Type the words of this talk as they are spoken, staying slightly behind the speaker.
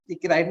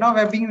right now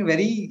we're being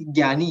very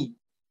ज्ञानी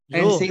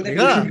and Yo, saying that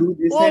देखा? you should do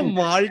this O and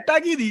माल्टा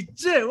की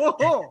दिच्छे ओ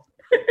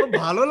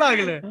भालो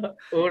लागले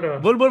ओड़ा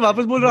बोल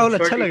वापस बोल राहुल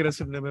अच्छा Shorty. लग रहा है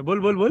सुनने में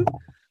बोल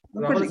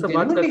No, राहुल but से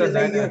बात genuinely, करके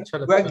like, नया अच्छा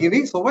we लगता are है.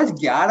 giving so much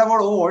gyar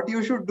about what you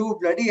should do.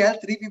 Bloody hell,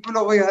 3 people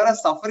over here are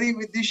suffering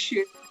with this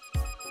shit.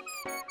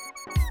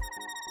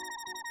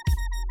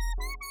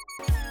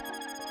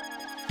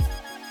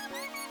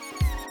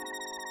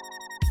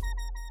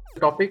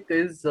 The topic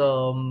is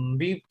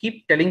we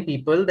keep telling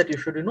people that you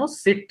should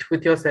sit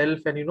with yourself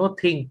and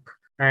think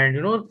and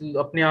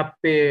अपने आप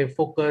पे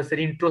focus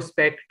and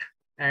introspect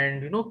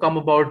and come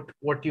about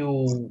what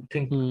you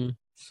think.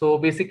 So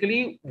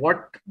basically,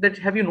 what that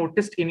have you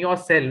noticed in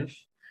yourself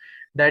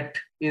that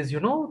is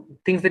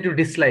things that you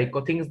dislike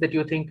or things that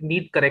you think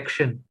need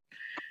correction?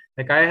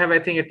 Like I have, I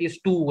think, at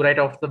least 2 right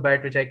off the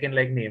bat which I can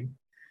like name,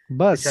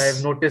 बस which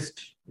I've noticed.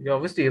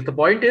 Obviously, the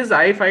point is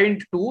I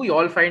find 2, you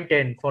all find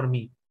 10 for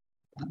me.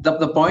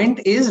 The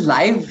point is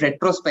live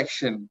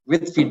retrospection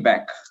with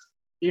feedback.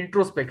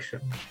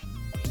 Introspection.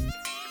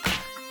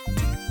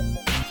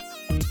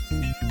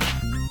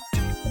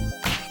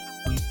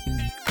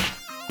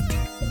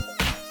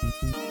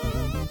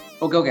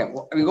 Okay.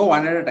 We go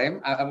one at a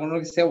time. I'm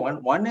going to say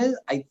one. One is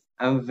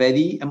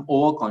I'm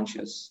over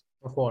conscious.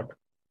 Of what?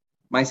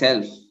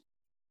 Myself. I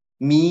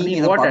Me mean,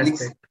 in a what public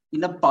aspect?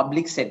 in a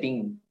public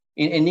setting,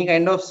 in any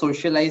kind of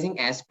socializing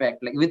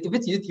aspect. Like with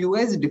you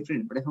guys is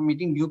different. But if I'm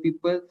meeting new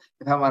people,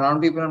 if I'm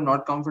around people I'm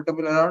not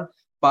comfortable around,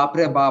 baap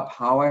re baap,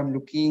 how I'm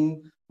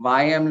looking,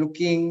 why I'm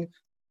looking,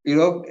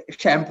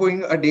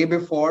 shampooing a day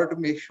before to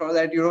make sure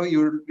that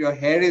your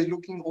hair is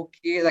looking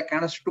okay, that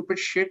kind of stupid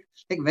shit,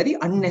 like very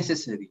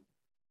unnecessary.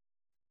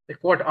 Like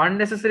what?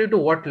 Unnecessary to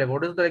what level?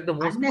 What is the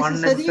most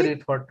unnecessary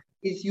thought?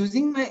 Is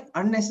using my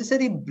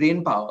unnecessary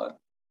brain power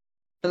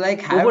to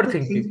like have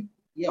overthinking.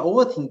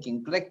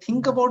 Overthinking to like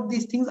think about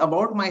these things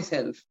about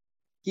myself.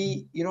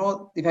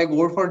 If I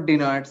go for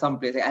dinner at some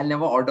place, I'll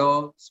never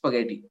order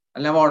spaghetti.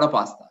 I'll never order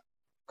pasta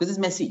because it's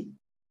messy.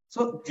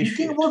 So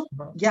thinking about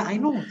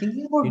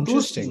thinking about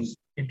those things.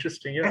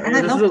 Interesting. Yeah. And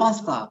I love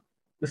pasta.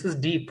 This is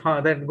deep,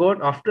 huh? Then go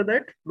after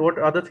that. What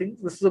other things?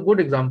 This is a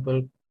good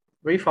example.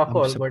 Very fuck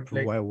all, but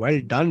like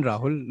well done,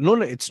 Rahul.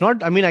 No, it's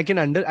not. I mean, I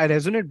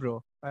resonate,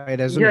 bro. I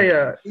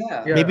resonate.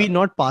 Yeah. Maybe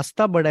not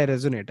pasta, but I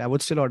resonate. I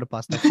would still order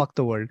pasta. Fuck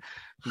the world.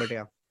 But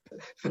yeah.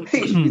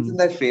 It's in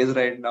that phase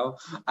right now.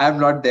 I'm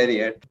not there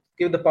yet.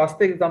 Give the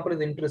pasta example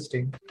is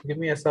interesting. Give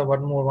me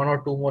one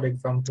or two more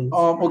examples.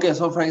 Okay,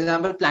 so for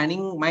example,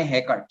 planning my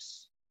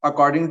haircuts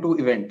according to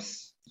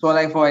events. So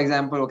like for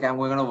example, okay, I'm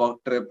going on a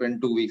work trip in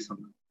 2 weeks from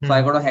now. So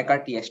I got a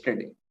haircut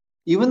yesterday.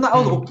 Even though I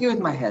was okay with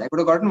my hair, I could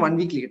have gotten 1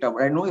 week later.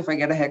 But I know if I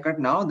get a haircut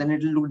now, then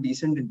it'll look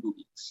decent in 2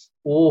 weeks.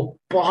 Oh,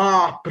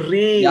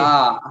 baapre.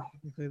 Yeah.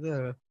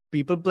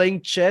 People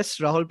playing chess,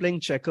 Rahul playing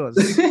checkers.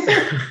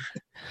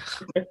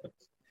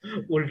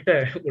 Ulta.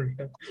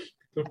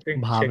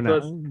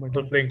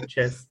 Playing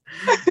chess.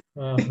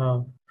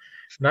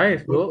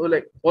 Nice, bro.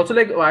 Like also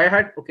like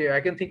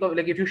I can think of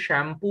like if you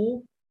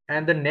shampoo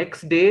and the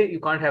next day you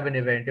can't have an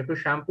event. You have to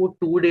shampoo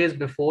 2 days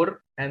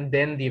before and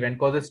then the event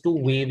because it's too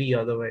wavy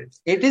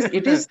otherwise. It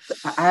is.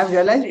 I have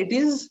realized it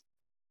is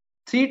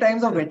 3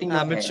 times of wetting your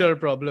amateur hair.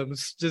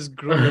 problems. Just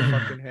grow your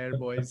fucking hair,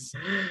 boys.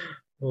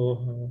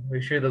 Oh,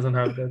 Ishmi doesn't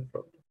have that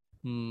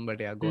problem. But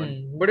yeah, go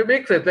on. But it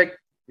makes sense. Like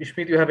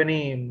Ishmi, you have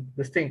any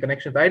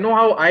connections? I know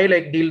how I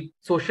like deal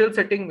social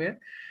setting mein.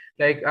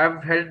 Like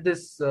I've held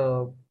this.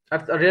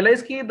 I've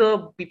realized that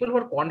the people who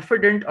are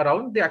confident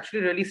around, they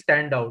actually really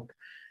stand out.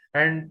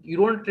 And you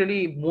don't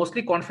really,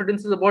 mostly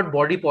confidence is about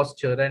body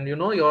posture and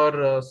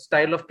your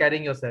style of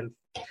carrying yourself.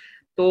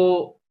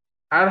 So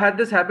I've had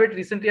this habit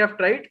recently. I've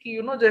tried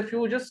if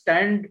you just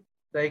stand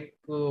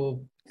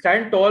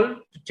tall,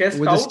 chest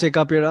with out, a stick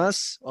up your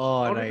ass.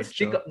 Oh, not right.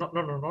 stick up, not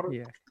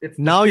yeah. It's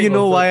now you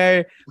know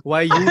also.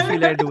 why you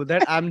feel I do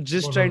that. I'm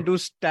just trying to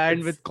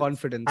stand with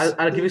confidence.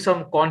 I'll give you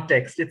some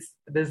context.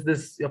 There's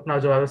this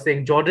apna jo I was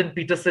saying, Jordan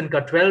Peterson ka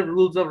 12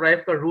 rules of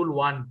life ka rule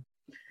 1.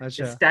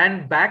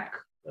 Stand back,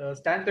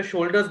 stand the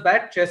shoulders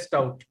back, chest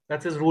out.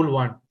 That's his rule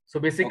 1. So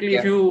basically,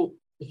 if you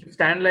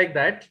stand like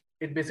that,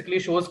 it basically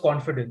shows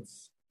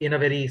confidence in a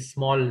very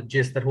small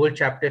gist. That whole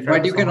chapter.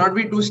 But you cannot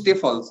be too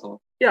stiff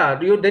also. Yeah,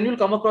 then you'll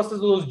come across as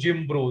those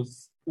gym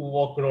bros who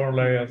walk around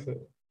like that.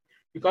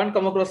 You can't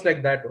come across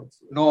like that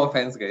also. No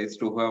offense, guys,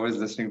 to whoever is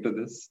listening to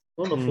this.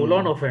 No, full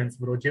on offense,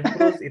 bro. Gym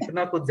bros,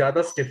 itna kuch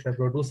zyada stiff hai,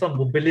 bro. Do some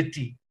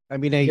mobility. I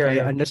mean, I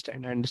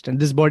understand.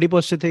 This body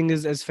posture thing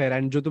is fair.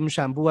 And jo tum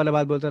shampoo wala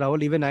baat bolte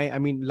Rahul, even I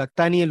mean,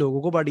 lagta nahi hai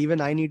logo ko, but even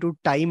I need to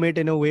time it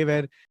in a way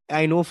where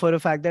I know for a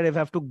fact that if I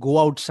have to go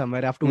out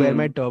somewhere, I have to wear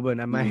my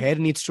turban and my hair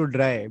needs to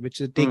dry, which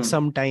takes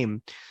some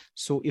time.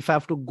 So if I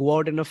have to go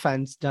out in a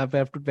fancy, if I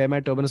have to wear my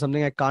turban or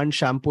something, I can't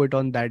shampoo it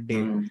on that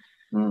day.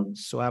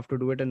 So I have to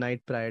do it a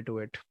night prior to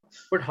it.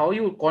 But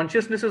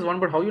consciousness is one,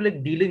 but how you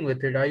like dealing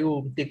with it? Are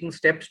you taking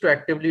steps to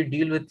actively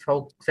deal with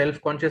how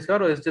self-conscious you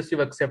are, or is just you've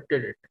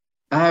accepted it?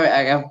 I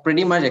have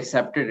pretty much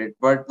accepted it.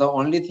 But the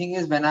only thing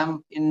is when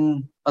I'm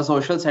in a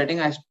social setting,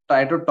 I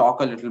try to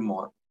talk a little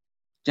more.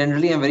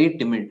 Generally, I'm very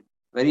timid.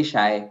 very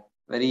shy,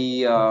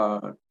 very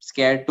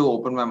scared to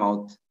open my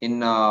mouth in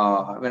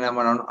when I'm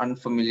around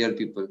unfamiliar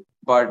people.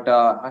 But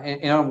I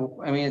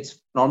mean,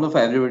 it's normal for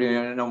everybody.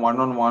 In a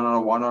one-on-one or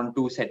a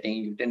one-on-two setting,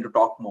 you tend to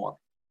talk more.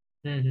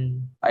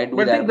 I do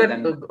But I think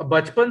that, but that then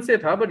bachpan se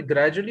tha, but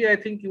gradually I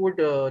think you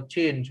would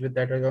change with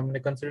that. I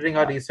mean, considering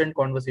our recent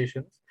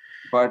conversations,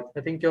 but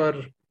I think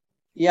you're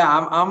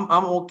yeah,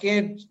 I'm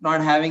okay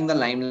not having the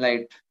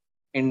limelight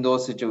in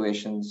those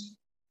situations.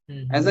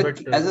 As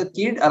a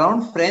kid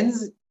around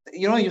friends,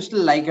 you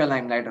still like your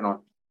limelight or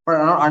not. But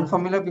around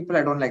unfamiliar people,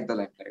 I don't like the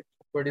limelight.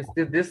 But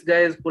this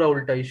guy is pura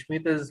ulta.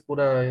 Ishmeet is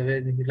pura.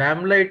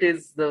 Lamplight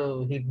is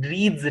he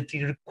needs it.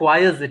 He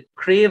requires it.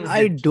 Craves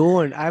I it.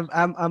 don't.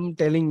 I'm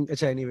telling.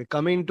 अच्छा anyway,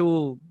 coming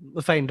to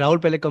fine. Rahul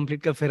पहले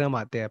complete कर फिर हम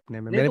आते हैं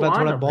अपने में. नहीं मेरे तो पास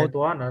थोड़ा आना भाई बहुत. तो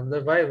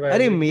आना. Why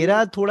अरे you-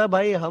 मेरा थोड़ा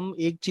भाई हम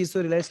एक चीज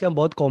तो realize कि हम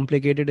बहुत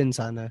complicated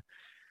इंसान है.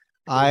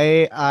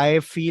 I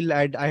feel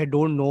I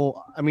don't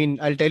know. I mean,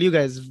 I'll tell you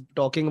guys,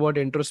 talking about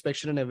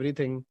introspection and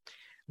everything.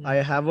 I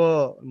have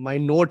my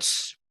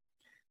notes.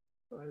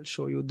 I'll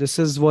show you. This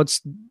is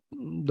what's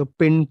the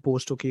pinned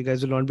post. Okay, you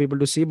guys will not be able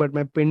to see, but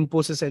my pinned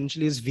post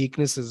essentially is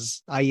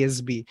weaknesses,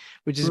 ISB,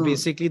 which is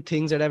basically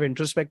things that I've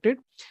introspected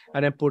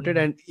and I put it.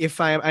 And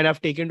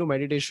I've taken to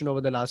meditation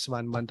over the last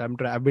 1 month.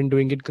 I've been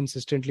doing it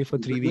consistently for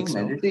 3 weeks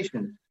now.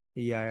 Meditation.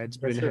 Yeah, it's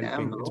been That's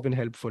helping. It's been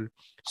helpful.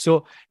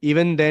 So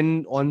even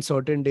then, on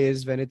certain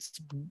days when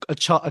it's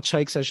अच्छा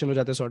एक session हो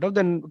जाता है sort of,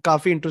 then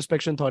काफी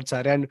introspection thoughts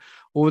आ रहे हैं. And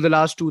over the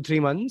last 2-3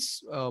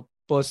 months,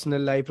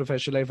 personal life,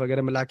 professional life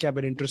वगैरह मिला के I've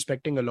been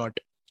introspecting a lot.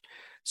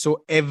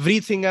 So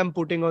everything I'm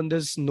putting on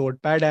this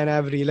notepad, and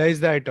I've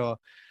realized that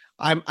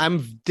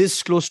I'm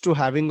this close to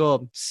having a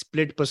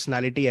split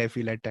personality. I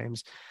feel at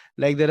times,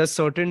 like there are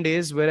certain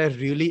days where I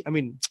really, I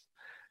mean.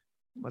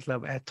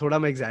 मतलब थोड़ा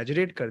मैं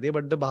exaggerate कर दिया,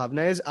 but the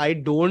Bhavna is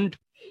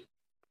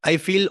I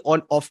feel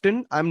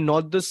often I'm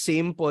not the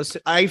same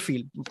person. I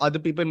feel other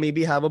people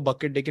maybe have a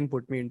bucket they can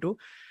put me into,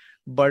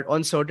 but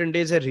on certain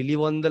days I really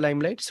want the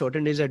limelight,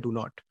 certain days I do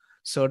not.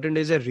 Certain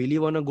days I really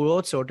want to go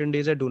out, certain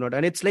days I do not.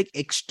 And it's like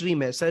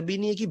extreme. ऐसा भी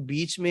नहीं है कि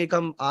बीच में एक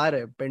हम आ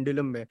रहे हैं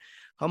पेंडुलम में,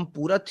 हम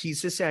पूरा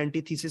थीसिस से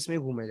एंटीथीसिस में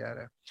घूमे जा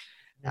रहे हैं.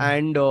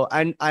 And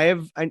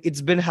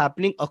it's been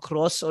happening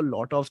across a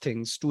lot of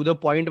things, to the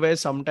point where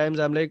sometimes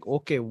I'm like,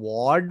 okay,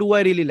 what do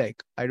I really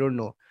like? I don't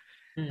know.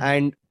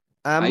 And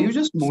are you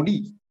just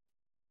moody?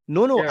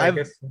 No,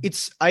 Yeah,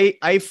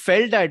 I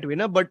felt that way,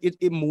 but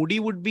moody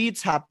would be,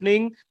 it's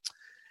happening.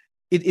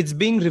 It's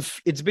being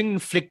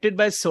inflicted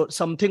by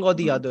something or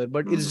the other,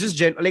 but it's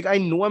just like I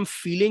know I'm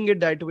feeling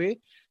it that way.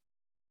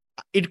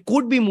 It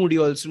could be moody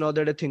also, now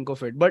that I think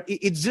of it, but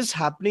it's just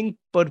happening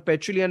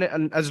perpetually,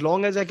 and as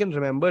long as I can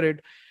remember it,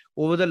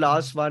 over the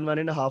last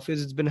 1.5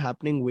 years, it's been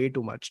happening way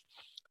too much,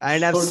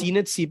 and I've seen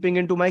it seeping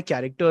into my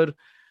character,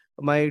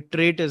 my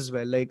trait as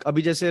well. Like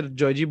abhi jaise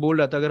Joyji bol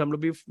raha tha, agar hum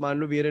log bhi maan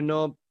lo we are in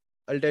a,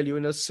 I'll tell you,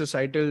 in a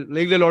societal,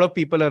 like there are a lot of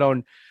people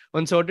around.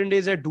 On certain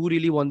days, I do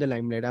really want the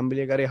limelight. I'm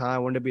like, I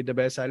want to be the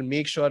best. I'll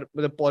make sure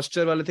the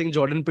posture wala thing,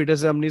 Jordan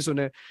Peterson, hum nahi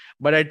sune,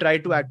 but I try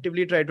to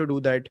actively try to do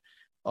that.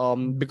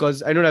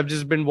 Because I know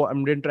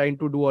I'm trying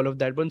to do all of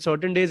that, but on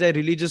certain days I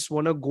really just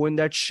want to go in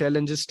that shell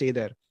and just stay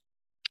there.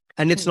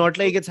 And it's not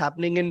like it's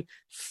happening in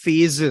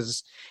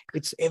phases.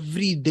 It's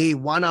every day,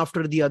 one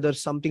after the other,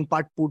 something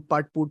part,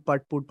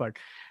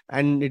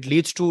 and it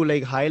leads to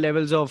like high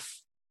levels of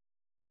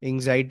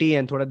anxiety,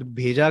 and थोड़ा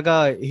भेजा का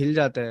हिल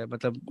जाता है.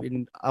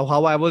 मतलब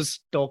how I was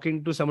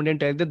talking to somebody and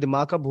telling the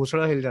दिमाग का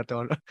भोसड़ा हिल जाता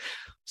है.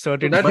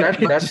 Certain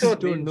that's your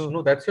don't range. know.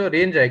 No, that's your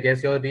range, I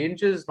guess. Your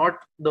range is not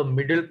the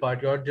middle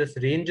part. Your just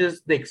range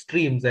is the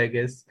extremes, I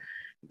guess.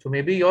 So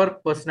maybe your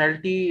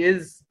personality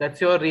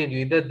that's your range.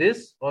 Either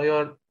this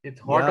or it's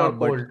hot or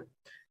cold.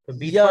 The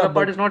beach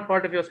part is not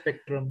part of your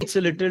spectrum. It's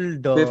a little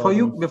before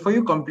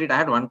you complete, I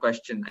had one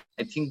question.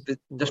 I think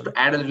just to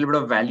add a little bit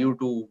of value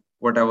to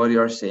whatever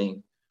you're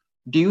saying.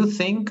 Do you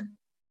think,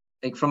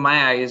 like from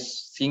my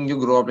eyes, seeing you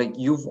grow up, like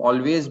you've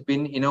always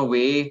been in a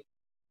way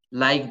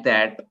like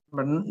that,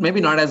 but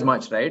maybe not as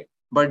much, right?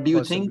 But do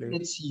you think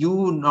it's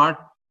you not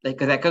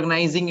like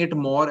recognizing it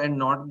more and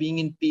not being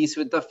in peace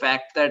with the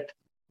fact that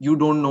you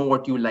don't know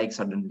what you like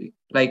suddenly?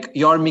 Like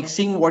you're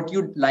mixing what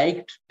you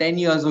liked 10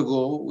 years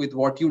ago with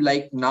what you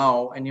like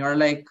now, and you're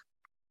like,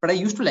 but I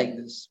used to like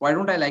this. Why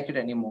don't I like it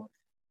anymore?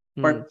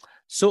 But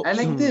so I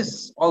like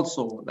this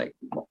also. Like,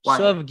 why?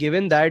 So I've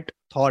given that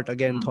thought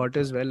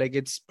as well. Like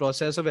it's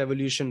process of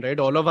evolution, right?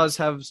 All of us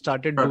have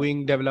started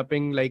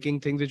developing, liking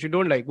things which you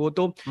don't like.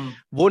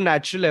 वो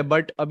natural है.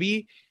 But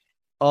अभी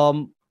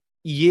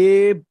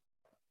ये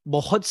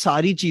बहुत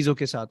सारी चीजों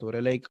के साथ हो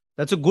रहा है. Like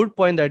that's a good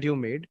point that you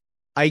made.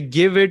 I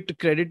give it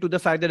credit to the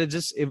fact that it's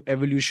just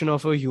evolution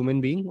of a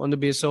human being on the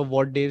basis of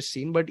what they've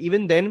seen. But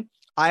even then,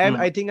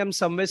 I think I'm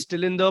somewhere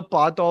still in the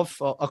path of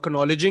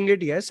acknowledging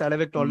it. Yes, I'll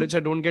have acknowledged. I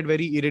don't get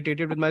very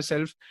irritated with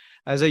myself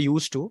as I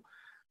used to.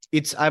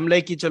 I'm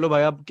like, chalo bhai,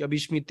 abhi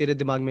Shmeet, tere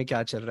dimag mein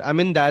kya chal raha hai? I'm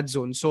in that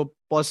zone. So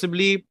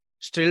possibly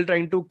still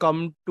trying to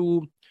come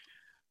to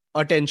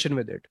attention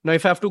with it. Now,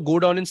 if I have to go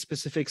down in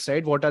specifics,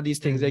 right? What are these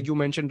things? Like you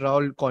mentioned,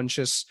 Rahul,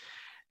 conscious.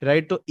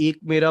 right? तो एक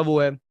मेरा वो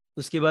है,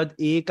 उसके बाद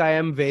एक I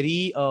am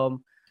very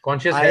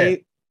conscious है।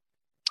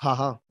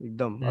 हाँ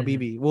एकदम, अभी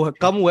भी वो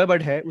कम हुआ है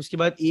बट है। उसके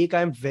बाद एक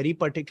I am very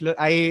particular,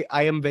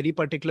 I am very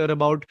particular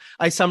about,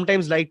 I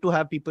sometimes like to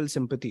have people's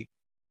sympathy.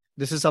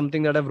 This is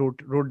something that I've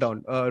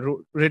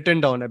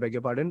written down, I beg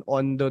your pardon,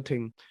 on the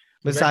thing.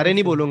 मैं सारे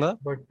नहीं बोलूंगा,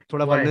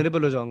 थोड़ा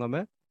vulnerable हो जाऊंगा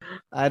मैं।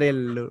 अरे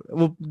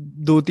वो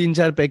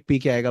 2-3-4 पैक पी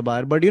के आएगा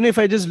बाहर, but you know if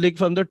I just lick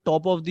from the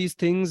top of these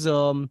things.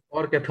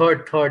 और क्या,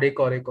 थर्ड एक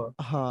और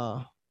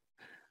हाँ,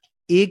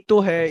 एक तो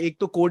है, एक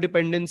तो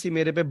कोडिपेंडेंसी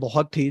मेरे पे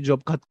बहुत थी जो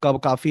अब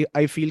काफी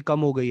आई फील कम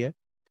हो गई है,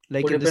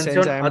 like in the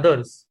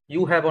sense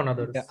you have on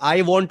others.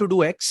 I want to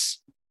do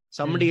X,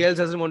 somebody else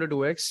doesn't want to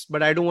do X,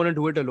 but I don't want to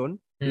do it alone.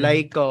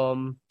 Like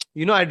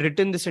you know, I'd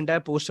written this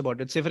entire post about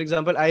it. Say for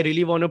example, I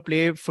really want to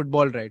play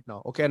football right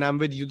now, okay, and I'm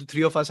with you, the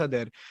three of us are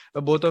there,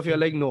 but both of you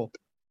are like no,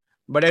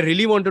 but I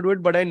really want to do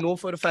it, but I know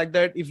for a fact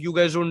that if you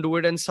guys don't do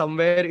it, and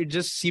somewhere it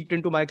just seeped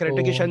into my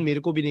character कि शायद मेरे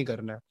को भी नहीं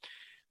करना है.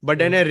 But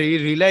then I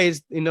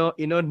realized in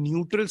a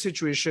neutral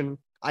situation,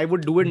 I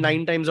would do it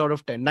 9 times out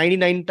of 10,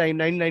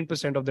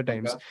 99% of the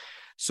times. Okay.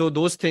 So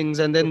those things,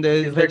 and then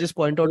if I just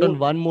point out on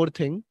one more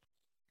thing,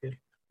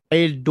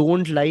 I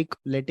don't like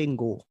letting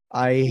go.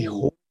 I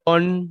hold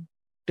on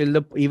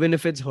till even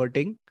if it's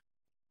hurting.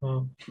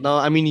 Now,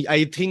 I mean,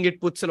 I think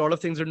it puts a lot of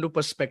things into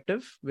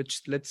perspective,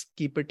 which let's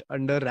keep it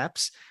under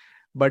wraps.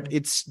 But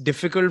it's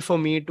difficult for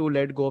me to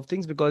let go of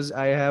things because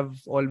I have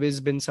always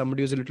been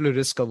somebody who's a little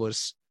risk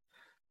averse.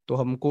 तो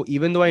हमको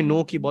even though I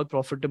know कि बहुत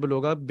profitable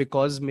होगा,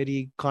 because मेरी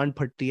कान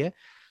फटती है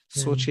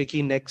सोच के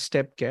कि next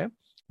step क्या है,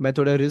 मैं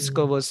थोड़ा risk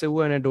averse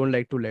हूँ and I don't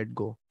like to let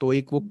go. तो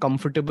एक वो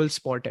comfortable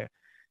spot है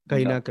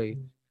कहीं ना कहीं.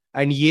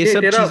 And ये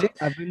सब चीजें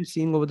I've been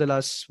seeing over the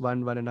last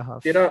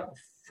 1.5. तेरा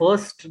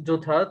first जो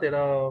था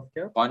तेरा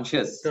क्या?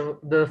 Conscious.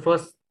 The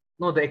first,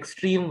 no, the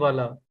extreme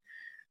वाला,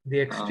 the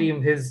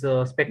extreme his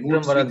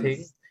spectrum वाला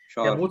thing.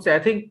 Sure. Yeah, moods. I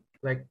think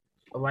like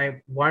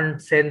my 1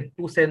 cent,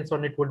 2 cents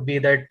on it would be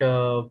that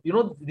you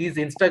know, these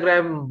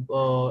Instagram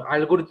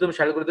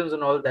algorithms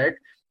and all that,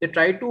 they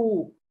try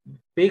to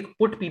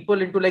put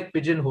people into like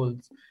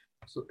pigeonholes.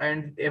 So,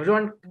 and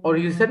everyone, or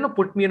you said no,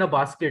 put me in a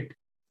basket,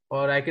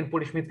 or I can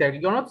put Ishmeet character.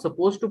 You're not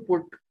supposed to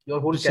put your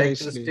whole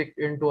characteristic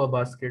into a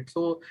basket.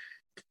 So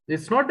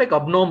it's not like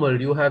abnormal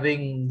you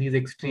having these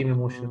extreme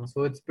emotions.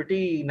 So it's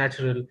pretty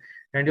natural.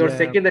 And your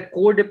second, that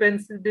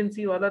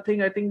codependency wala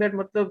thing, I think that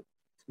matlab,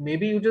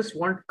 maybe you just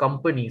want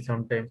company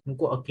sometimes.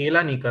 उनको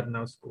अकेला नहीं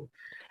करना उसको.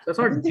 That's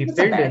not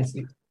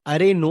dependency.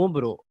 अरे no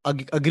bro,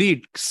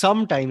 agreed.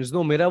 Sometimes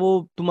no, मेरा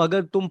वो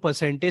तुम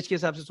percentage के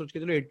हिसाब से सोच के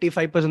चलो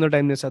 85% ऑफ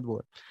टाइम मेरे साथ वो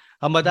है.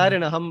 हम बता रहे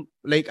ना, हम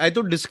लाइक आई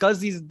तो discuss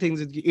these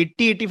things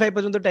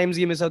 80-85% of times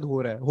ये मेरे साथ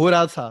हो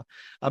रहा था.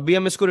 अभी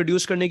हम इसको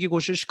रिड्यूस करने की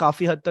कोशिश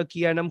काफी हद तक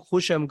किया, एंड हम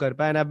खुश हम कर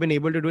पाए, and I have been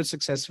able to do it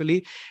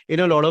successfully in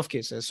a lot of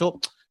cases.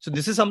 So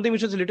this is something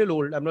which is a little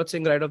old. I'm not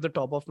saying right off the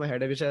top of my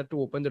head. I wish I had to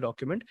open the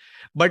document.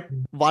 But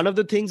one of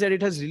the things that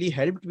it has really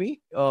helped me,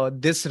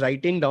 this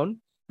writing down,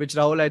 which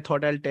Rahul, I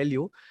thought I'll tell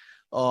you.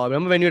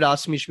 Remember when you'd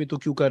asked me, Ishmi, tu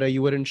kyun kar raha hai?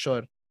 You weren't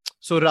sure.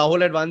 So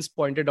Rahul had once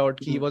pointed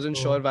out he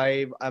wasn't sure why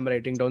I'm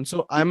writing down.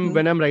 So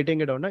when I'm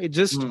writing it down, it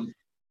just,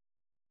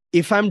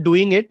 if I'm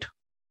doing it,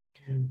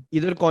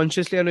 either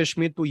consciously or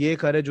Ishmi, tu ye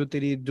kar hai jo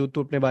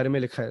tu apne bare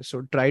mein likha hai. So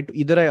try to,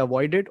 either I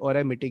avoid it or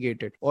I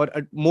mitigate it, or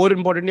more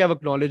importantly, I've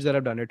acknowledged that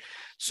I've done it.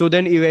 So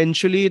then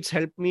eventually it's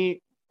helped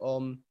me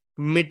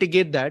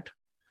mitigate that.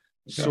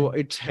 Okay. So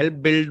it's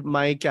helped build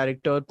my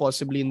character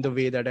possibly in the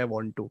way that I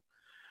want to.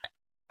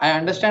 I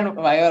understand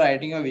why you're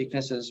writing your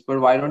weaknesses, but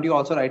why don't you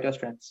also write your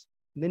strengths?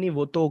 नहीं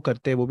वो तो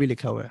करते हैं, वो भी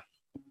लिखा हुआ है.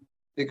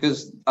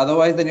 Because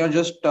otherwise then you're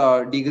just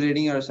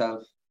degrading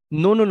yourself.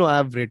 No,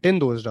 I've written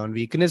those down.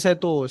 Weakness है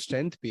तो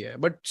strength भी है,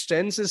 but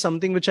strength is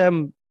something which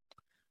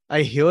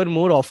I hear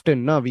more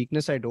often. Na,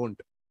 weakness I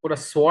don't. पूरा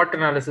SWOT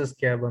analysis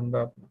क्या है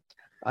बंदा अपना?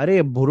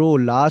 अरे bro,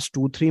 last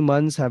 2-3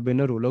 months have been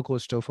a roller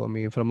coaster for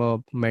me from a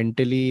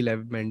mental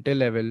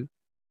level.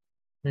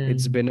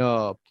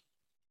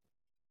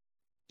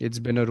 It's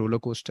been a roller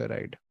coaster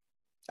ride,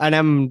 and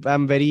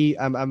I'm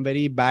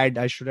very bad.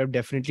 I should have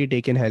definitely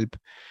taken help,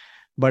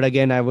 but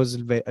again I was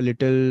a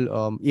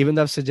little even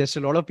though I've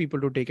suggested a lot of people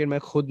to take it, मैं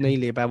खुद नहीं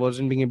ले पाया. I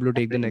wasn't being able to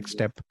take the next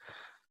step,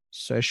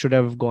 so I should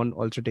have gone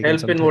also taken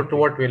help some in therapy.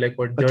 what way, like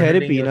what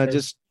therapy, not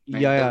just no,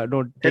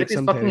 take therapy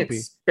some is fucking therapy.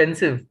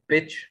 expensive,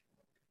 bitch.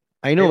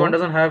 I know. Everyone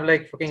doesn't have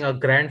like fucking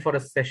 $1,000 for a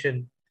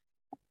session.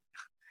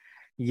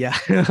 Yeah,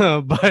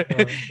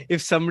 but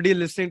if somebody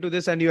listening to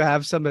this and you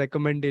have some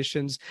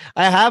recommendations,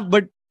 I have,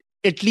 but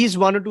at least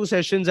 1 or 2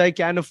 sessions I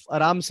can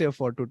aram se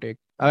afford to take.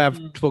 I have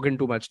spoken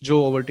too much.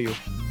 Joe, over to you.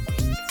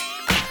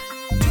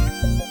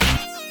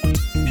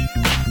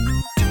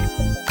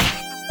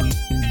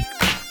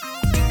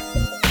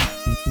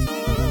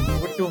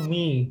 Over to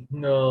me.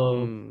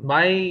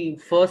 My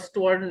first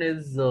one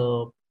is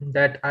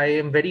that I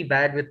am very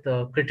bad with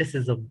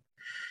criticism.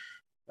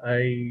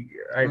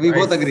 We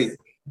both agree.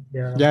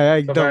 Yeah. Yeah,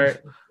 So एकदम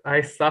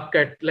I suck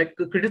at like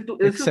criticism.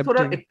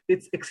 accepting.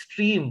 It's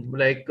extreme.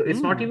 Like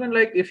it's not Hmm. even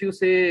like if you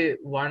say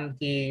one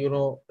key,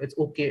 it's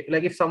okay.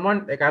 Like if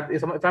someone like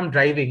if I'm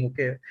driving,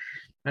 okay,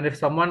 and if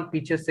someone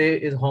peeche say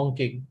is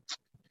honking,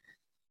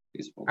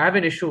 I have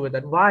an issue with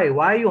that. Why?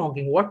 Why are you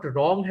honking? What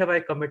wrong have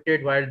I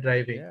committed while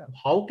driving? Yeah.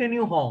 How can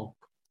you honk?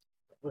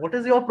 What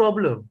is your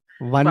problem?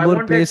 So One I more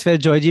want that. place where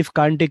Georgiev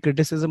can't take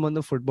criticism on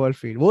the football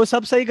field. वो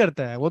सब सही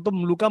करता है. वो तो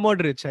लुका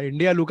Modric है.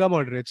 India लुका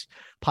Modric.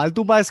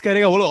 फालतू पास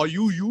करेगा. बोलो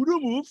you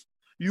don't move.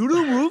 You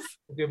don't move.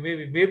 Okay,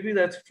 maybe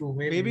that's true.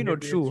 Maybe not Maybe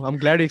that's true. true. I'm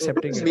glad you're So,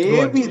 accepting it.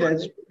 Go on. Maybe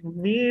that's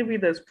maybe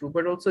that's true,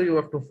 but also you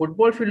have to.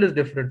 Football field is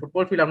different.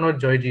 Football field, I'm not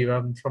Joyji.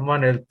 I'm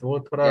someone else. वो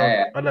थोड़ा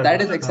yeah. अलग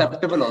That is हाँ.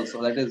 acceptable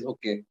also. That is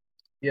okay.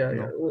 Yeah.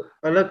 No. वो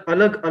अलग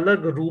अलग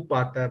अलग रूप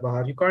आता है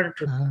बाहर. You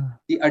can't.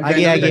 The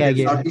आगे adrenaline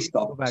आगे cannot आगे. be Go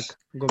stopped. back.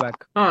 Go back.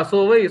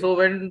 So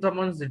when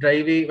someone's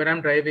driving, when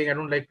I'm driving, I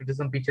don't like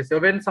criticism pitches. So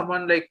when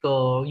someone like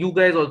you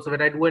guys also,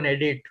 when I do an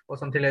edit or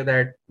something like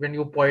that, when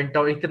you point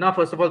out, itna,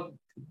 first of all,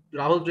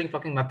 Rahul's doing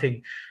fucking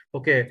nothing.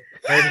 Okay.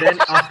 And then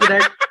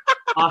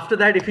after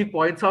that, if he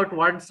points out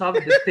one sub,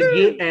 this thing,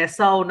 ये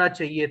ऐसा होना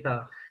चाहिए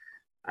था.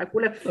 I go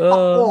like, fuck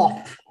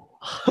off.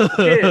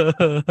 Okay.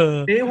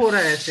 नहीं हो रहा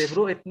है ऐसे,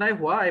 bro. इतना ही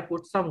हुआ. I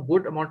put some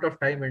good amount of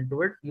time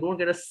into it. You don't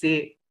get a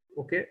say.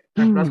 Okay.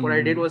 And plus, what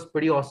I did was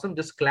pretty awesome.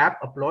 Just clap,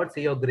 applaud,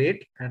 say you're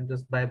great, and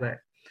just bye bye.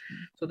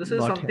 So this is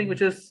Not something him.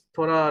 which is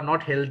thora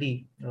not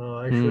healthy.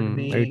 I should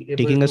be Are you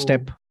able taking a to.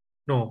 step?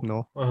 No.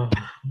 No.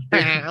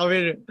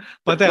 Yeah,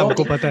 पता है No,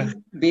 हमको पता है.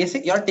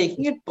 basic, you're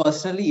taking it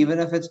personally, even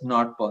if it's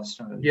not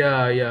personal.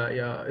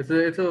 yeah.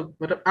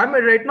 But I'm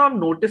right now. I'm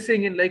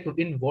noticing in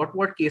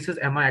what cases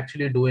am I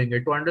actually doing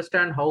it to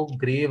understand how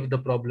grave the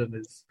problem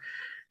is.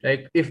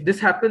 Like if this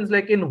happens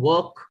like in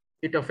work,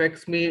 it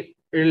affects me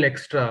a little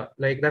extra.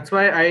 Like that's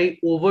why I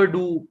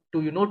overdo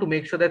to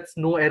make sure that's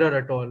no error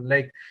at all.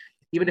 Like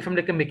even if I'm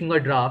like making a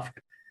draft,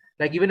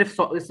 like even if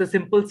it's a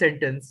simple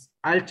sentence,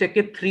 I'll check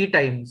it 3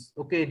 times.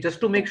 Okay,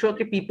 just to make sure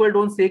that people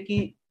don't say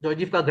कि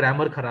Joyjeev का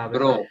grammar खराब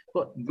है.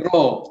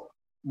 Bro,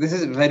 this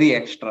is very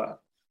extra.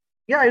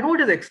 Yeah, I know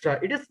it is extra.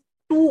 It is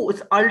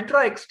it's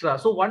ultra extra.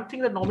 So one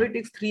thing that normally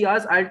takes 3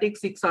 hours, I'll take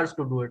 6 hours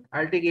to do it.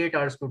 I'll take 8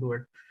 hours to do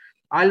it.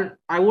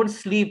 I won't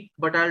sleep,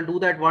 but I'll do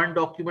that one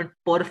document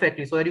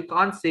perfectly so that you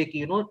can't say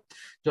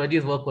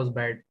Georgie's work was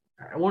bad.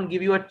 I won't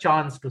give you a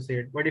chance to say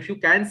it. But if you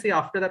can say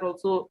after that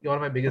also, you're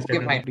my biggest Okay,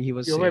 enemy. fine. He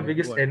was You're my saying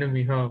biggest what?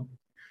 enemy, huh?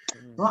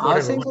 No, I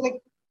was saying, so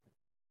like,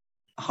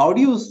 how do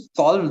you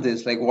solve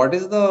this? Like, what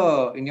is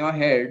in your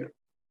head?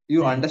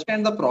 You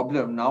understand the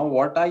problem. Now,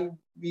 what are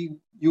you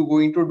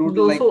going to do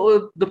to like?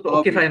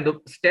 Okay, fine. The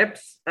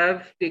steps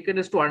I've taken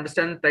is to try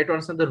to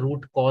understand the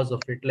root cause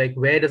of it. Like,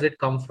 where does it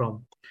come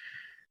from?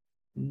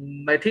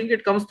 I think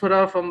it comes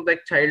from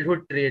like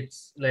childhood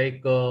traits,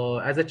 like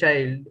as a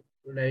child,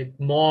 like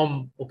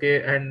mom,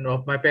 okay, and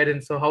of my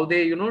parents. So how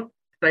they,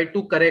 try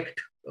to correct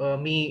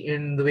me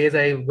in the ways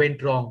I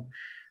went wrong,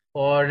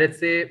 or let's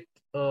say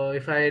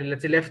if I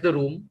left the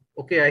room,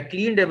 okay, I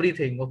cleaned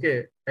everything,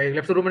 okay, I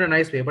left the room in a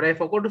nice way, but I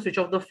forgot to switch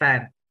off the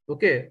fan,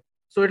 okay,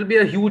 so it'll be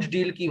a huge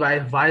deal.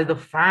 Why the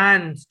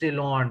fan still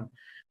on?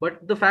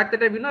 But the fact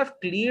that I've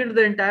cleaned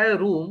the entire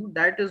room,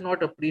 that is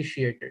not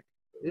appreciated.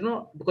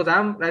 Because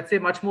I'm, let's say,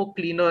 much more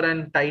cleaner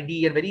and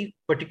tidy and very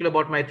particular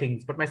about my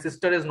things, but my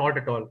sister is not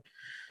at all.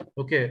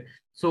 Okay,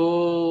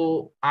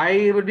 so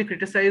I would be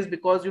criticized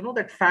because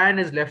that fan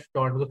is left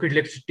on. The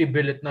electricity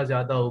bill itna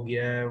zyada ho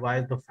gaya hai. Why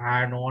is the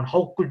fan on?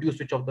 How could you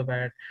switch off the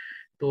fan?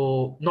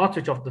 So not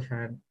switch off the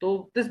fan.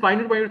 So this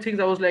minor things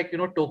I was like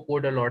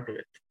toed a lot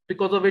with,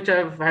 because of which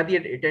I've had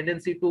the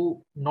tendency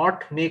to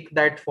not make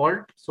that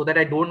fault so that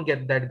I don't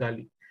get that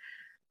gali.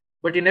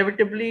 But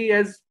inevitably,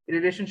 as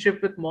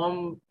relationship with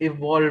mom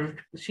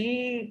evolved,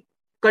 she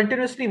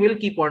continuously will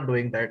keep on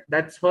doing that.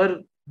 That's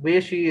her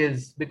way she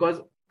is. Because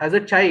as a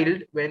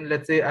child, when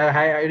let's say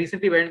I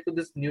recently went to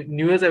this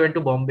New Year's, I went to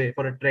Bombay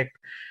for a trek.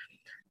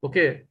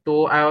 Okay,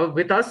 so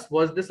with us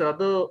was this there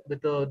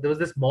was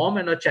this mom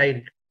and a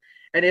child.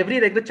 And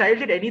the child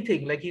did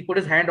anything, like he put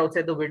his hand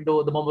outside the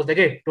window. The mom was like,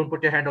 "Hey, don't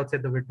put your hand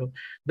outside the window."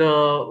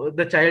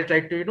 The child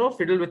tried to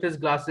fiddle with his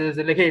glasses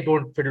and like, "Hey,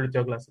 don't fiddle with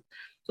your glasses."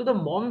 So the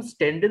mom's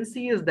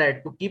tendency is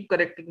that to keep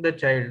correcting the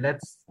child.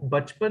 That's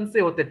bachpan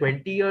se hote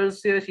 20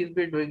 years here she's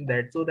been doing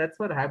that. So that's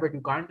her habit. You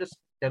can't just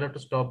tell her to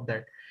stop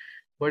that.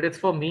 But it's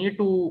for me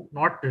to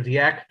not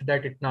react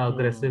that itna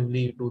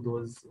aggressively to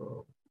those.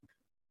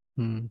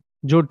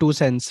 जो 2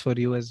 cents for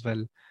you as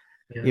well.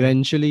 Yeah.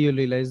 Eventually you'll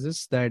realize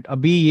this, that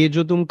अभी ये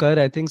जो तुम कर,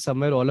 I think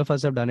somewhere all of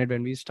us have done it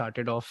when we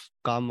started off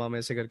काम वाम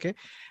ऐसे करके.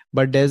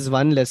 But there's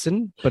one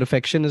lesson: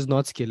 perfection is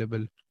not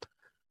scalable.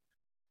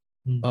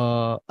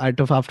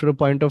 After a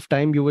point of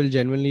time, you will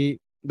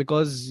genuinely,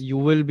 because you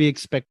will be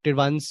expected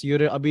once you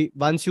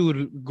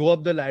go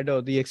up the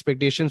ladder, the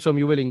expectations from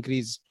you will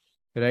increase,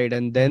 right?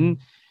 And then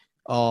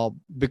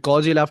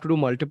because you'll have to do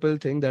multiple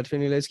things, that's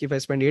when you realize if I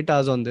spend 8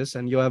 hours on this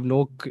and you have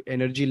no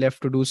energy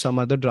left to do some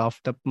other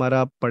draft, तब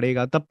तुम्हारा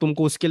पड़ेगा, तब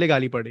तुमको उसके लिए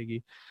गाली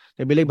पड़ेगी.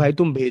 They'll be like, भाई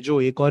तुम भेजो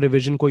एक और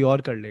revision कोई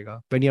और कर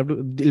लेगा. When you have to,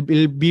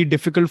 it'll be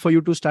difficult for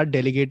you to start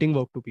delegating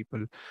work to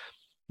people.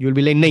 You'll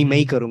be like, नहीं मैं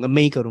ही करूंगा,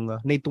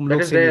 नहीं तुम That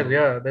लोग is से नहीं there, होगा.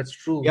 yeah, that's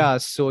true. Yeah,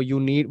 so you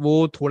need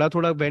वो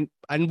थोड़ा when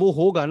and वो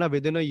होगा ना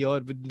within a year,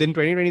 within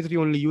 2023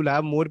 only, you'll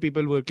have more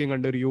people working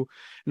under you,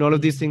 and all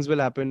of these things will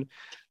happen.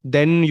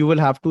 Then you will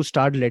have to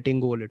start letting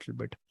go a little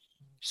bit.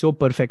 So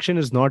perfection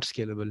is not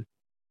scalable.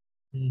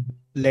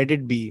 Let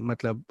it be,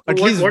 matlab. So At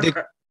what least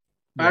what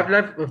I've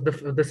like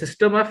the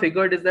system I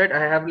figured is that I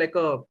have like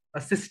a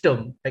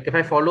system. Like if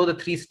I follow the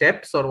 3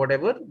 steps or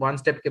whatever, one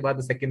step के बाद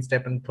the second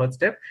step and third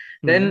step,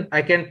 then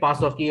I can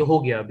pass off कि ये हो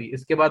गया अभी,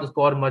 इसके बाद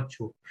उसको और मत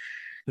छू.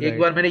 एक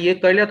बार मैंने ये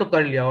कर लिया तो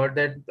कर लिया, और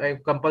that I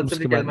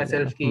compulsively tell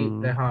myself कि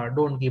हाँ,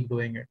 don't keep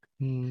doing it.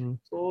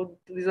 So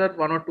these are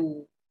one or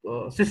two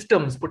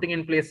systems, putting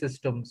in place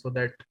systems so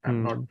that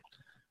I'm not.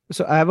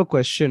 So I have a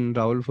question,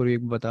 Rahul, for you.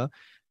 Bata.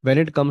 When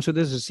it comes to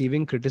this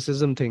receiving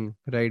criticism thing,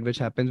 right, which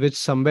happens, which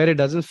somewhere it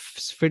doesn't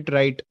sit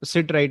right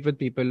with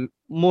people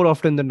more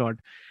often than not.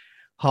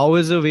 How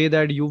is the way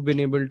that you've been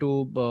able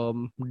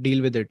to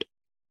deal with it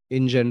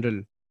in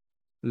general?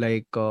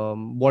 Like,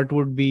 what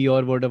would be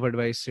your word of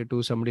advice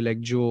to somebody like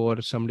Joe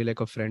or somebody like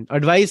a friend?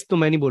 Advice तो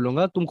मैं नहीं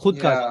बोलूँगा, तुम खुद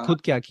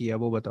क्या किया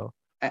वो बताओ.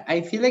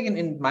 I feel like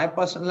in my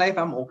personal life,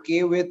 I'm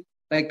okay with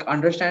like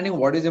understanding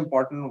what is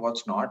important and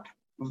what's not.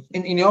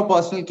 In your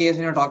personal case,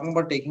 when you're talking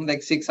about taking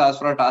like 6 hours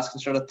for a task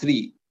instead of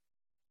 3,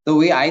 the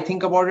way I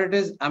think about it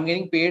is I'm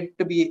getting paid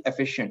to be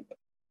efficient.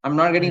 I'm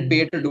not getting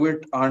paid to do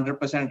it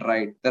 100%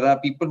 right. There are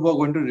people who are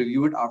going to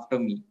review it after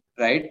me,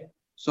 right?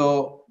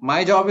 So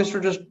my job is to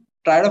just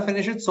try to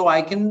finish it so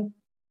I can,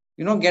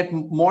 get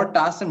more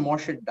tasks and more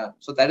shit done.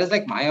 So that is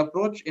like my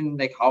approach in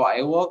like how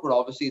I work, but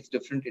obviously it's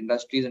different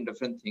industries and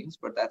different things,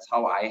 but that's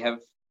how I have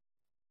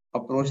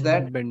approached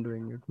that. Been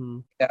doing it.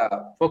 Yeah.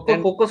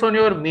 Focus on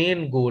your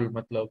main goal,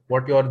 matlab,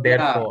 what you're there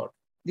for.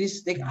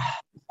 This, like,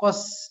 of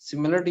course,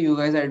 similar to you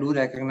guys, I do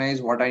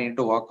recognize what I need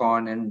to work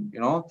on and,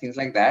 things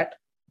like that.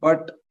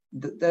 But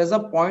there's a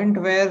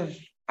point where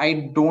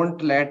I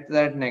don't let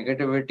that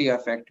negativity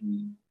affect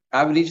me.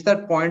 I've reached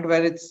that point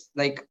where it's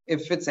like,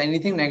 if it's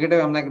anything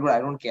negative, I'm like, dude, I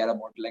don't care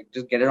about it. Like,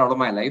 just get it out of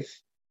my life.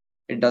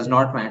 It does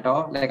not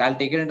matter. Like, I'll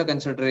take it into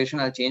consideration.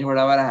 I'll change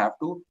whatever I have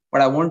to,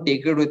 but I won't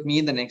take it with me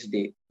the next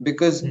day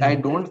because I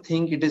don't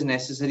think it is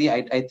necessary.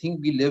 I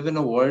think we live in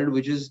a world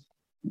which is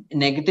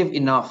negative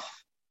enough.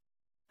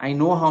 I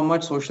know how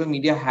much social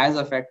media has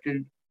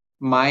affected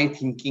my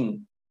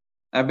thinking.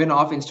 I've been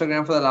off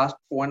Instagram for the last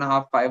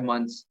 4.5, 5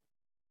 months.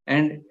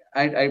 And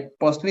I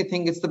personally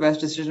think it's the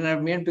best decision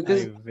I've made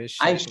because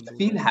I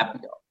feel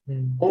happier.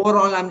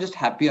 Overall, I'm just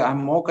happier.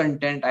 I'm more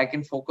content. I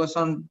can focus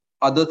on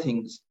other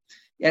things.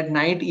 At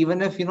night,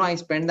 even if, I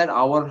spend that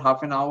hour,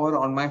 half an hour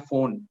on my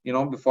phone,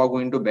 before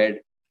going to bed,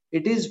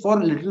 it is for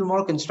a little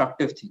more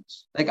constructive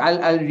things. Like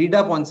I'll read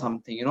up on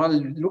something, I'll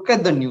look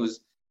at the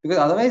news, because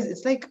otherwise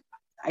it's like,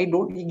 you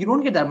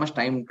don't get that much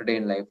time today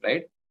in life,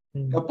 right?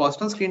 Your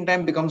personal screen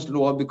time becomes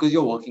lower because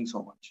you're working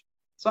so much.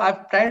 So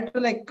I've tried to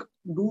like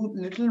do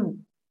little,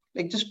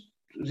 like just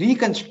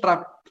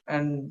reconstruct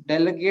and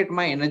delegate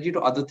my energy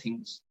to other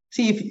things.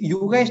 See, if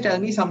you guys tell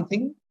me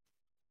something,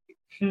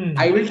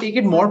 I will take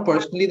it more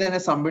personally than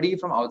as somebody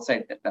from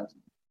outside that does it.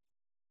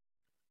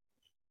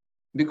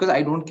 Because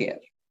I don't care.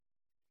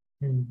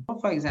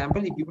 For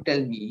example, if you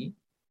tell me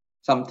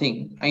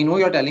something, I know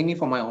you're telling me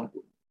for my own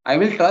good. I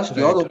will trust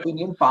your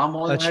opinion far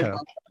more than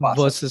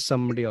versus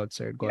somebody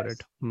outside. Got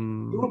it.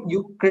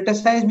 You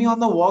criticize me on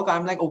the work.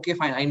 I'm like, okay,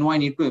 fine. I know I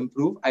need to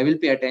improve. I will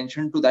pay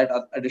attention to that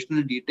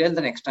additional detail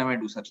the next time I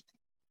do such a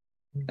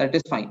thing. That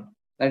is fine.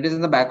 That is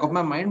in the back of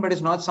my mind, but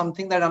it's not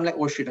something that I'm like,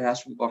 oh shit, it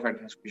has to be perfect.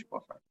 It has to be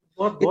perfect.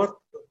 What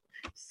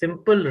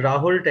simple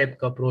Rahul type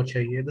approach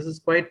hai. This is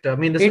quite,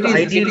 this is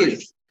ideal.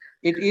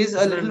 It is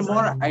a little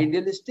more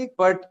idealistic,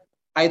 but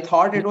I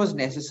thought it was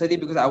necessary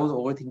because I was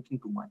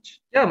overthinking too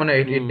much. Yeah,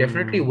 it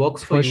definitely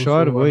works for you.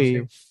 For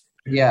sure,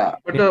 yeah.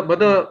 But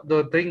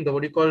the thing,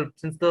 what do you call,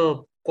 since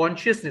the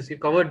consciousness, you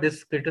covered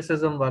this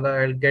criticism,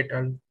 wala,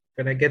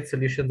 when I get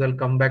solutions, I'll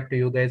come back to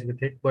you guys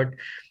with it. But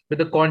with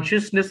the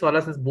consciousness,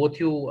 wala, since both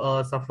you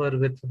suffer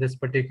with this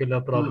particular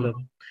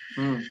problem,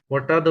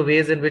 what are the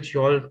ways in which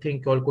you all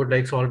think you all could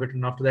like solve it?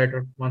 And after that,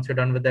 or once you're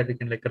done with that, we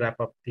can like wrap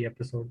up the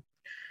episode.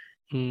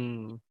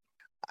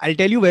 I'll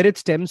tell you where it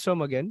stems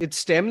from again. It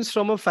stems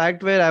from a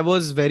fact where I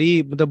was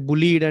very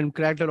bullied and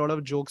cracked a lot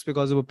of jokes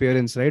because of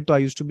appearance, right? So I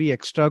used to be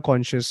extra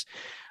conscious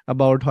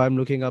about how I'm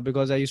looking up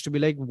because I used to be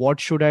like, what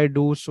should I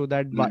do so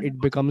that it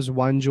becomes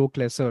one joke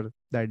lesser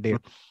that day,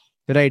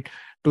 right?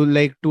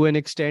 To an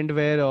extent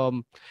where,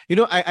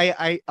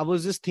 I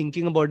was just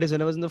thinking about this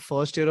when I was in the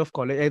first year of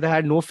college. I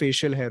had no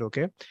facial hair,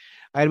 okay?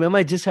 I remember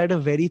I just had a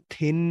very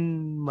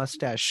thin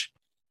mustache.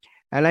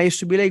 And I used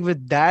to be like,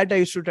 with that, I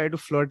used to try to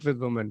flirt with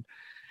women.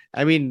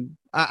 I mean,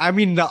 I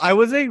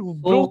was like,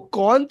 bro,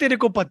 kaun tere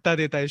ko patta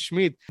deta hai,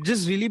 Shmeet?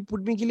 Just really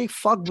put me like,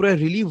 fuck, bro. I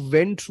really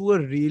went through a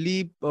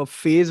really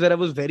phase where I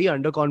was very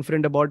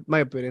underconfident about my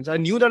appearance. I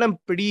knew that I'm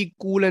pretty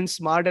cool and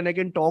smart and I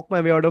can talk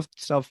my way out of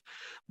stuff.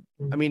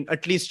 I mean,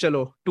 at least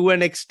to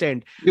an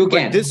extent. You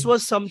can. But this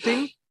was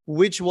something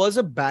which was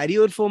a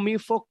barrier for me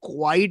for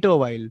quite a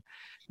while.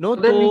 No,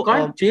 But then you so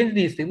can't change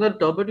these things. The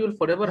turban, you will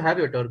forever have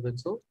your turban.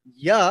 So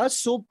yeah,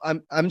 so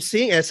I'm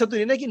saying ऐसा तो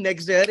नहीं ना कि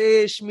next day अरे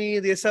Ishmi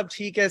ये सब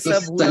ठीक है तो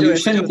सब भूल जाओ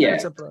ऐसा solution नहीं क्या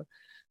होता है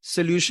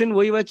solution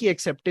वही हुआ कि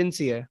acceptance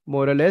ही है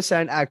more or less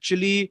and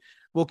actually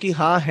वो कि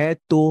हाँ है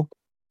तो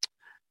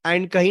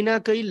and कहीं ना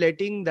कहीं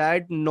letting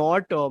that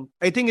not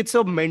I think it's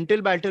a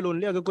mental battle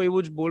only अगर कोई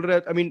वो बोल रहा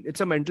है I mean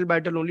it's a mental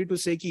battle only to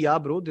say कि yeah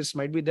bro this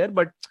might be there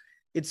but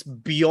it's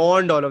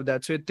beyond all of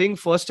that so I think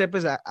first step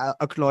is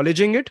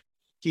acknowledging it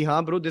कि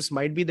हाँ bro this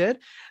might be there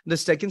the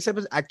second step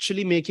is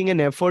actually making an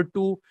effort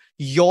to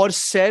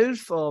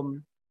yourself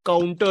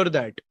counter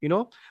that you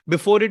know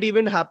before it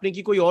even happening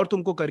कि कोई और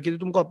तुमको करके तो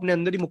तुमको अपने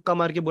अंदर ही मुक्का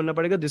मार के बोलना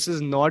पड़ेगा this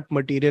is not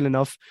material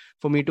enough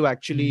for me to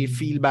actually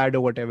feel bad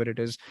or whatever it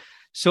is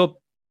so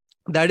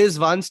that is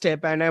one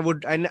step and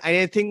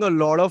I think a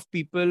lot of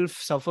people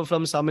suffer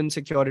from some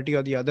insecurity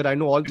or the other I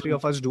know all three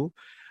of us do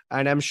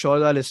and I'm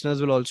sure our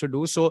listeners will also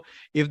do so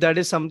if that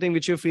is something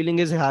which you're feeling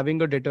is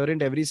having a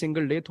deterrent every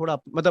single day थोड़ा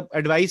मतलब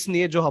advice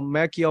नहीं है जो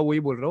मैं किया वही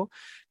बोल रहा हूँ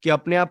कि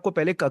अपने आप को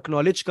पहले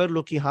acknowledge कर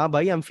लो कि हाँ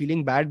भाई I'm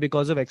feeling bad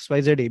because of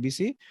XYZ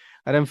ABC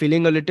and I'm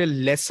feeling a little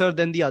lesser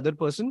than the other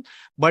person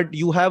but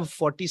you have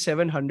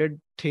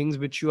 4700 things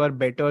which you are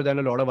better than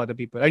a lot of other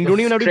people and you don't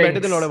even have to be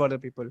better than a lot of other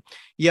people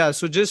yeah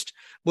so just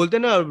बोलते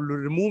हैं ना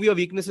remove your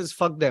weaknesses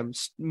fuck them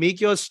make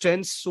your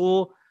strengths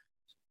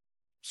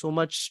so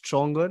much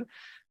stronger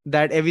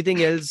that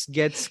everything else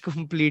gets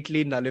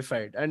completely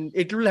nullified and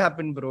it will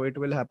happen bro it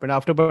will happen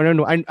after a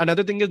point and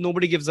another thing is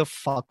nobody gives a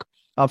fuck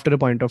after a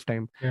point of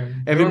time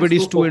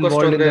everybody's too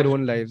involved in their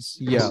own lives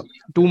yeah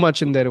too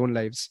much in their own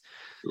lives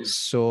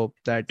so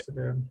that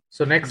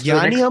so next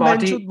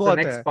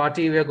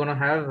party we're gonna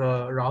have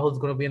Rahul's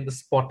gonna be in the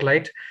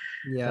spotlight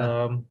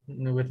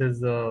with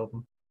his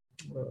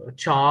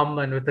charm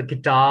and with the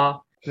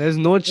guitar. There's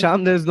no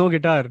charm, there's no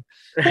guitar.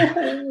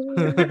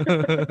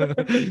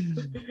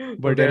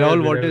 But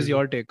Rahul, what is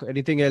your take?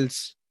 Anything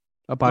else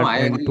apart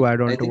to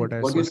add on to what I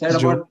said? What you said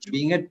about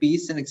being at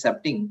peace and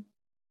accepting,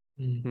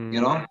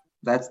 you know,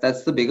 that's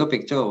the bigger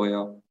picture over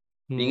here.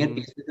 Being at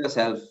peace with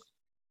yourself.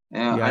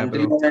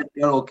 Until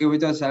you're okay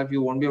with yourself,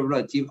 you won't be able to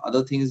achieve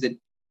other things that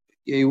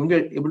you won't be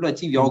able to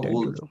achieve your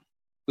goals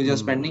because you're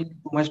spending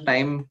too much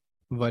time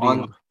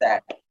on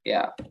that.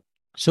 Yeah.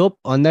 So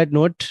on that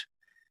note,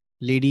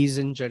 ladies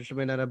and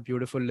gentlemen, and our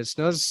beautiful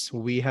listeners,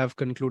 we have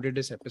concluded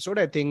this episode.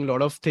 I think a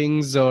lot of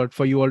things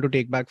for you all to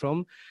take back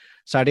from.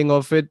 Starting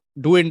off with,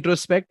 do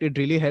introspect. It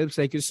really helps,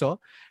 like you saw.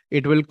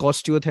 It will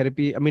cost you a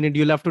therapy. I mean,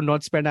 you'll have to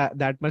not spend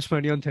that much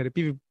money on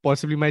therapy. We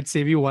possibly might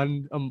save you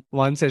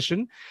one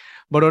session.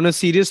 But on a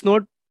serious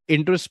note,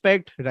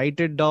 introspect, write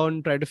it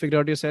down, try to figure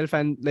out yourself.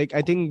 And like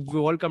I think we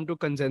all come to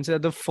consensus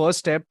that the first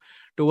step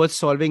towards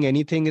solving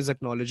anything is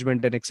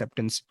acknowledgement and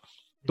acceptance.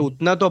 तो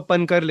उतना तो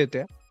अपन कर लेते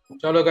हैं.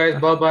 Chalo guys,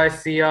 bye-bye,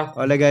 see ya.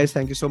 Alright guys,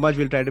 thank you so much.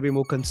 We'll try to be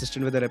more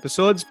consistent with our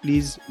episodes.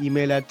 Please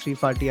email at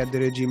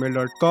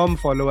 3farty@gmail.com.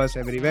 Follow us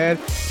everywhere.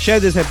 Share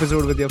this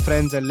episode with your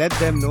friends and let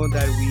them know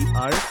that we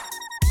are